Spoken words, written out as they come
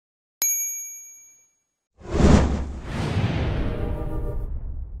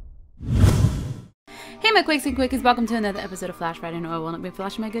Hey my Quakes and Quakies, welcome to another episode of Flash Friday. No, I will not be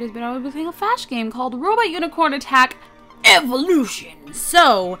flashing my goodies, but I will be playing a Flash game called Robot Unicorn Attack Evolution.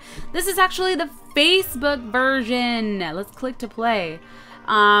 So, this is actually the Facebook version. Let's click to play.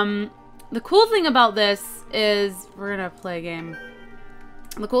 The cool thing about this is, we're gonna play a game.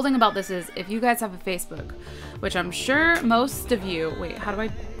 The cool thing about this is, if you guys have a Facebook, which I'm sure most of you, wait, how do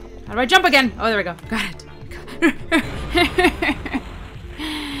I jump again? Oh, there we go, got it.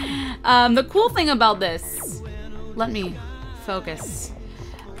 The cool thing about this, let me focus,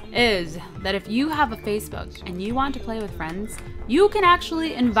 is that if you have a Facebook and you want to play with friends, you can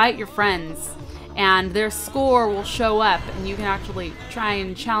actually invite your friends and their score will show up and you can actually try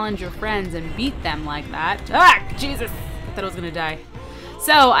and challenge your friends and beat them like that. Ah, Jesus! I thought I was gonna die.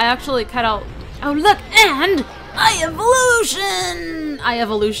 So I actually cut out, oh look, and I evolutioned. I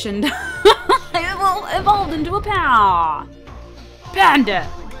evolved into a panda.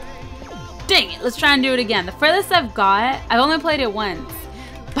 Dang it, let's try and do it again. The furthest I've got, I've only played it once.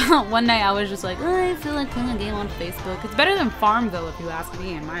 But one night I was just like, oh, I feel like playing a game on Facebook. It's better than Farmville if you ask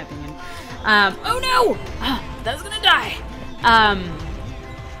me, in my opinion. Oh no! That was gonna die.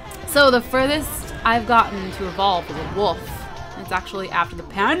 So the furthest I've gotten to evolve is a wolf. It's actually after the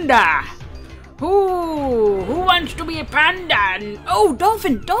panda. Who wants to be a panda? And, oh,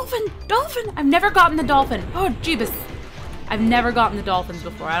 dolphin! I've never gotten the dolphin. Oh, Jeebus. I've never gotten the dolphins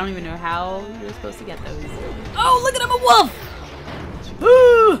before. I don't even know how you're supposed to get those. Oh, look at him, a wolf!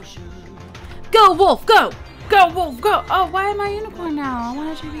 Ooh. Go, wolf, go! Go, wolf, go! Oh, why am I a unicorn now? I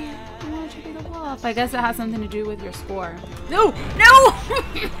wanted to be the wolf. I guess it has something to do with your score. No! No!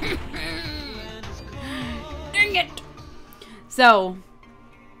 Dang it! So,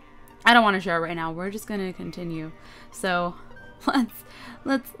 I don't want to share it right now. We're just gonna continue. So,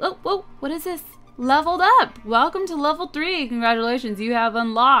 let's, oh, what is this? Leveled up! Welcome to level 3. Congratulations, you have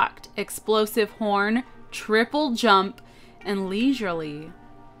unlocked Explosive Horn, Triple Jump, and Leisurely.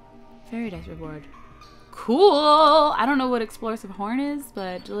 Fairy Dice reward. Cool! I don't know what Explosive Horn is,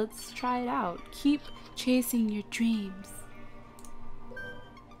 but let's try it out. Keep chasing your dreams.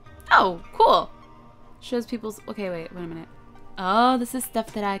 Oh, cool! Shows people's... Okay, wait a minute. Oh, this is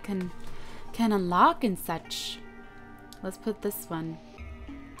stuff that I can unlock and such. Let's put this one.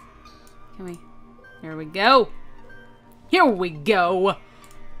 Can we... Here we go. Here we go.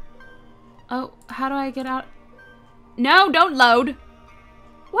 Oh, how do I get out? No, don't load.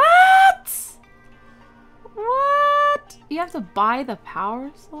 What? What? You have to buy the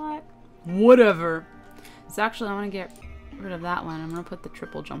power slot? Whatever. So actually, I want to get rid of that one. I'm going to put the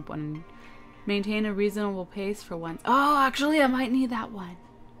triple jump one in. Maintain a reasonable pace for once. Oh, actually, I might need that one.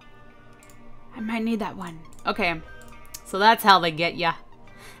 Okay. So that's how they get ya.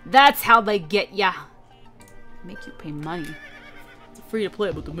 That's how they get ya. Make you pay money. It's free to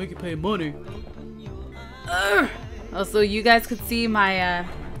play, but they make you pay money. Also, you guys could see my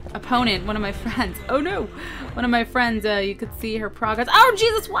opponent, one of my friends. Oh no! One of my friends, you could see her progress. Oh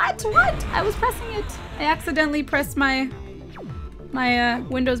Jesus, what? What? I was pressing it. I accidentally pressed my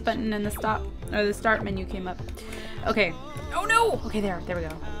Windows button and the start menu came up. Okay. Oh no! Okay, there we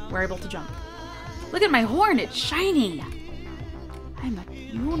go. We're able to jump. Look at my horn, it's shiny. I'm a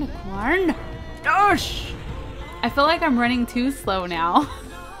unicorn. Gosh! I feel like I'm running too slow now.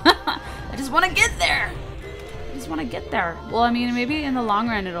 I just want to get there. Well, I mean, maybe in the long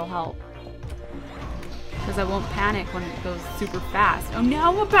run it'll help. Because I won't panic when it goes super fast. Oh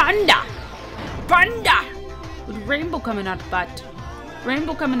no, a panda! Panda! With rainbow coming out of my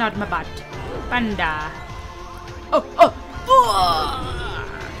butt. Panda. Oh!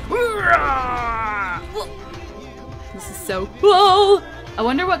 This is so cool! I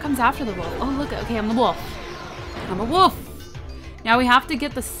wonder what comes after the wolf. Oh, look. Okay, I'm the wolf. I'm a wolf. Now we have to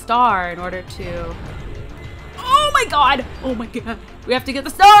get the star in order to... Oh my god! Oh my god. We have to get the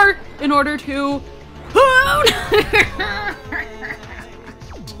star in order to...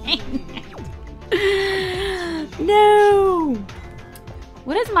 Dang it. No!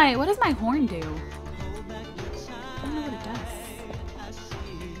 What does my horn do? I don't know what it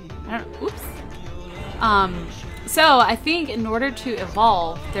does. Oops. So I think in order to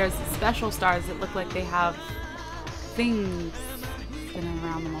evolve, there's special stars that look like they have things spinning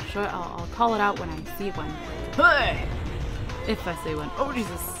around them. I'll call it out when I see one. Hey! If I see one. Oh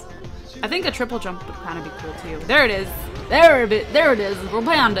Jesus! I think a triple jump would kind of be cool too. There it is. There it is. We're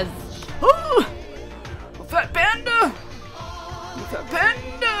pandas. Ooh! A fat panda.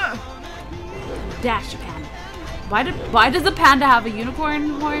 Dash panda. Why does the panda have a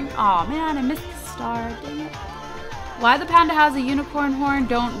unicorn horn? Oh man, I missed the star. Dang it. Why the panda has a unicorn horn?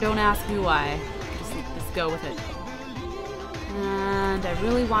 Don't ask me why. Just go with it. And I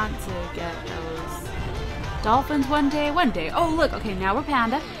really want to get those Dolphins one day, one day. Oh, look. Okay, now we're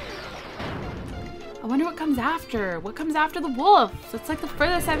panda. I wonder what comes after. What comes after the wolf? That's like the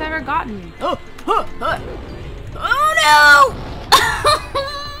furthest I've ever gotten. Oh, oh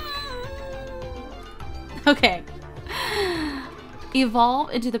no! Okay.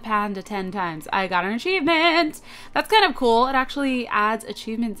 Evolve into the panda 10 times. I got an achievement. That's kind of cool. It actually adds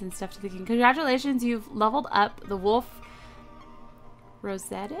achievements and stuff to the game. Congratulations, you've leveled up the wolf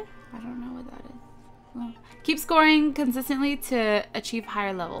Rosetta? I don't know what that is. Well, keep scoring consistently to achieve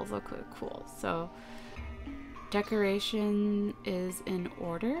higher levels. Okay, cool. So, decoration is in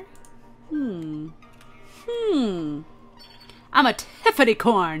order. I'm a Tiffany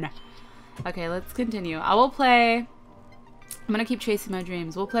corn. Okay, let's continue. I will play. I'm gonna keep chasing my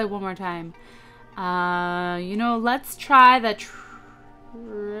dreams. We'll play one more time. You know, let's try the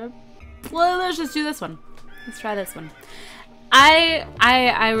trip. Well, let's just do this one. Let's try this one. I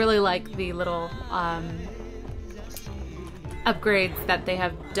really like the little upgrades that they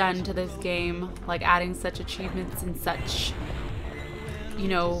have done to this game, like adding such achievements and such, you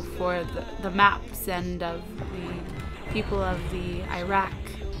know, for the maps and of the people of the Iraq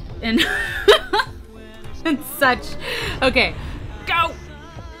and and such. Okay, go.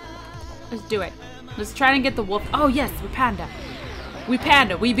 Let's do it. Let's try and get the wolf. Oh yes, we're panda. We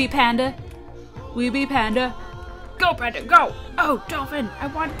panda. We be panda. We be panda. Go, panda, go! Oh, dolphin, I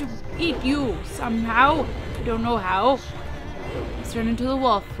want to eat you somehow. I don't know how. Let's turn into the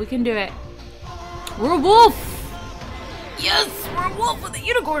wolf. We can do it. We're a wolf! Yes, we're a wolf with a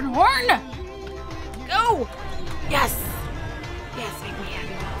unicorn horn! Go! Yes! Yes, make me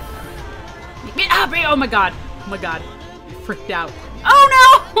happy. Make me happy! Oh my god. Oh my god. I freaked out. Oh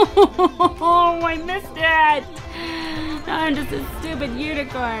no! Oh, I missed it! I'm just a stupid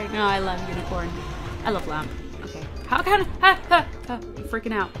unicorn. No, I love unicorn. I love lamb. Okay. How can I'm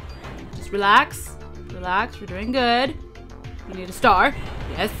freaking out. Just relax. Relax. We're doing good. We need a star.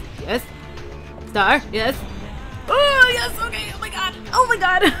 Yes. Yes. Star. Yes. Oh, yes. Okay. Oh my god. Oh my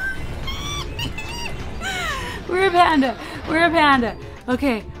god. We're a panda. We're a panda.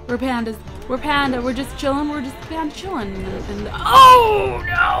 Okay. We're pandas. We're panda. We're just chilling. We're just panda chilling. And oh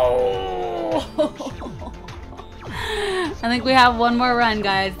no! I think we have one more run,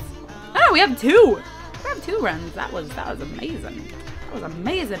 guys. Oh, we have two. We have two runs. That was amazing. That was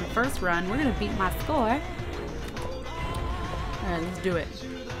amazing. First run. We're gonna beat my score. All right, let's do it.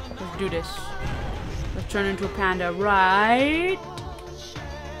 Let's do this. Let's turn into a panda, right?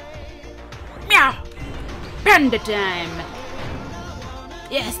 Meow! Panda time!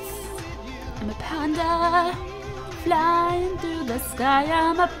 Yes! I'm a panda, flying through the sky.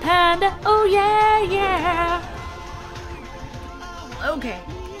 I'm a panda. Oh yeah, yeah! Okay.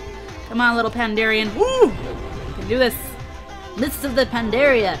 Come on, little Pandarian. Woo! We can do this. Midst of the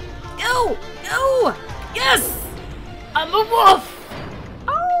Pandaria. Go! Go! Yes! I'm a wolf!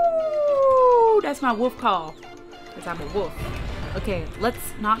 Oh! That's my wolf call. Because I'm a wolf. Okay,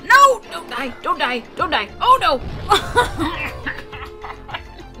 let's not. No! Don't die! Don't die! Don't die! Oh no!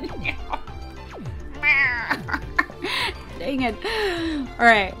 Dang it.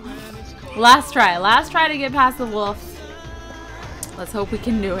 Alright. Last try. Last try to get past the wolf. Let's hope we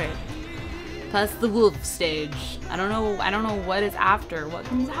can do it. Past the wolf stage. I don't know what is after. What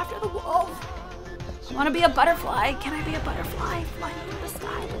comes after the wolf? I want to be a butterfly. Can I be a butterfly? Flying through the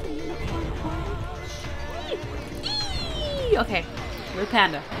sky with a unicorn horn? Okay. We're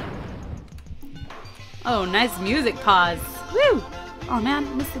panda. Oh, nice music pause. Woo! Oh man,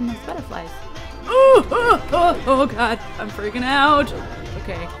 I'm missing those butterflies. Oh god, I'm freaking out.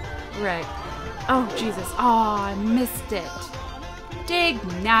 Okay, right. Oh Jesus, oh, I missed it.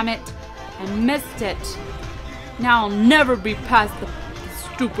 Dang-nabbit, I missed it. Now I'll never be past the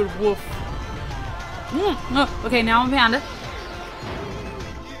stupid wolf. Oh, okay, now I'm a panda.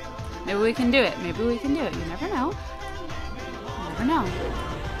 Maybe we can do it. Maybe we can do it. You never know. You never know.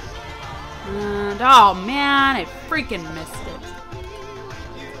 And oh man, I freaking missed it.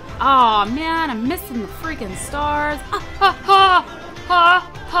 Oh man, I'm missing the freaking stars. Ha ha ha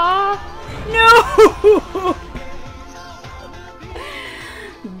ha ha. No!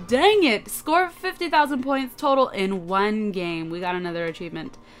 Dang it. Score 50,000 points total in one game. We got another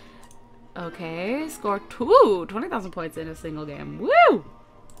achievement. Okay, score 20,000 points in a single game. Woo!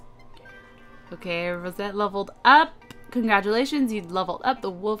 Okay, Rosette leveled up. Congratulations, you leveled up the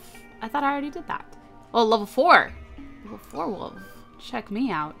wolf. I thought I already did that. Oh, level 4. Level 4 wolf. Check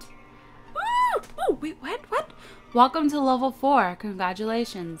me out. Oh, wait, what? Welcome to level 4.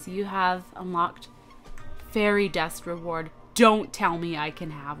 Congratulations. You have unlocked Fairy Dust reward. Don't tell me I can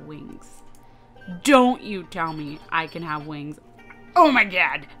have wings. Don't you tell me I can have wings. Oh my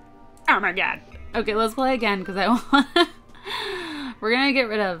god. Oh my god. Okay, let's play again because I want. We're gonna get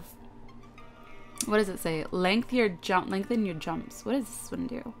rid of. What does it say? Lengthen your jumps. What does this one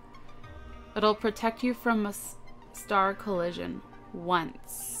do? It'll protect you from a star collision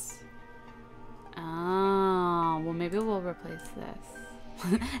once. Oh, well maybe we'll replace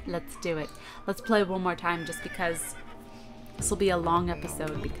this. Let's do it. Let's play one more time just because this will be a long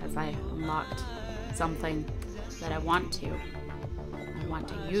episode because I unlocked something that I want to.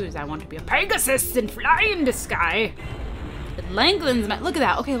 I want to be a Pegasus and fly in the sky. It lengthens my, look at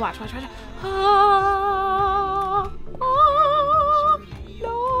that. Okay, watch. Ah, ah,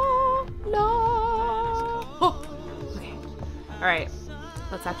 la, la. Oh, okay. All right.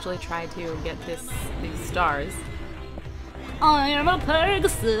 Let's actually try to get these stars. I am a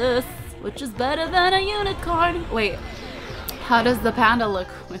Pegasus, which is better than a unicorn. Wait, how does the panda look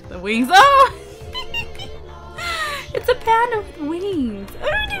with the wings? Oh! It's a panda with wings.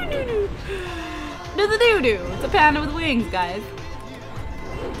 It's a panda with wings, guys.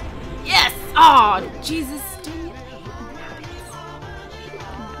 Yes! Oh, Jesus. Dang it.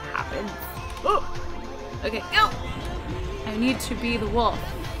 What happens? Oh. Okay, go. I need to be the wolf.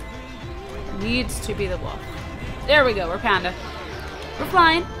 Needs to be the wolf. There we go. We're panda. We're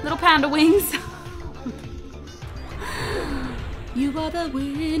flying. Little panda wings. You are the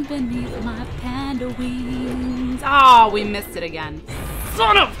wind beneath my panda wings. Oh, we missed it again.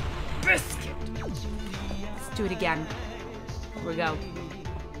 Son of biscuit. Let's do it again. Here we go.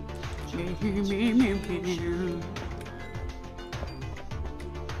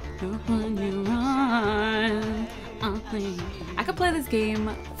 I could play this game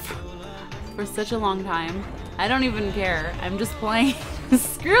for such a long time. I don't even care. I'm just playing.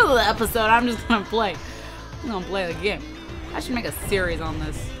 Screw the episode. I'm just gonna play. I'm gonna play the game. I should make a series on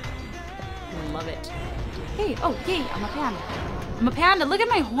this. I love it. Hey, oh, yay, I'm a panda. I'm a panda. Look at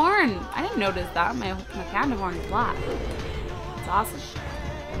my horn. I didn't notice that. My panda horn is black. It's awesome.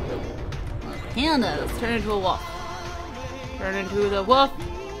 Panda, let's turn into a wolf. Turn into the wolf.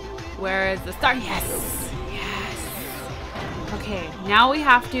 Where is the star? Yes! Yes! Okay, now we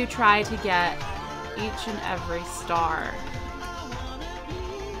have to try to get each and every star.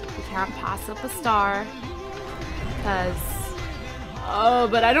 We can't pass up a star. Because... Oh,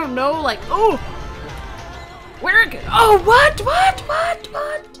 but I don't know, like... Oh! Where... Oh, what?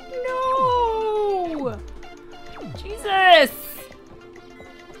 No! Jesus!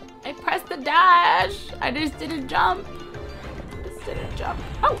 I pressed the dash. I just didn't jump.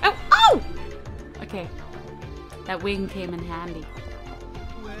 Oh! Okay. That wing came in handy.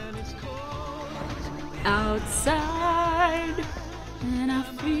 Outside, and I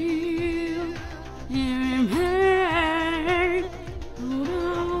feel in pain.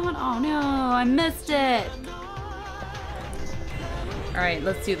 Oh no, I missed it. Alright,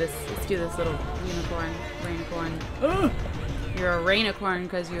 let's do this. Let's do this little rainicorn. Ugh. You're a rainicorn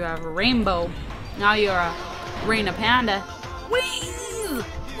because you have a rainbow. Now you're a raina panda. Wings!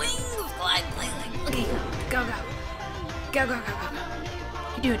 Glide. Okay, go.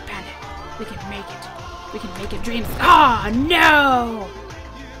 You do it, panda. We can make it. We can make it. Dreams. Oh no!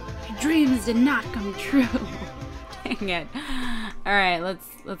 My dreams did not come true. Dang it. Alright,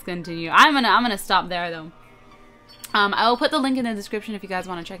 let's continue. I'm gonna stop there though. I will put the link in the description if you guys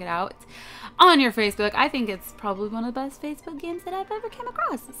want to check it out on your Facebook. I think it's probably one of the best Facebook games that I've ever came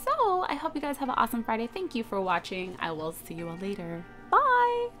across. So I hope you guys have an awesome Friday. Thank you for watching. I will see you all later.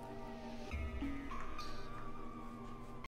 Bye!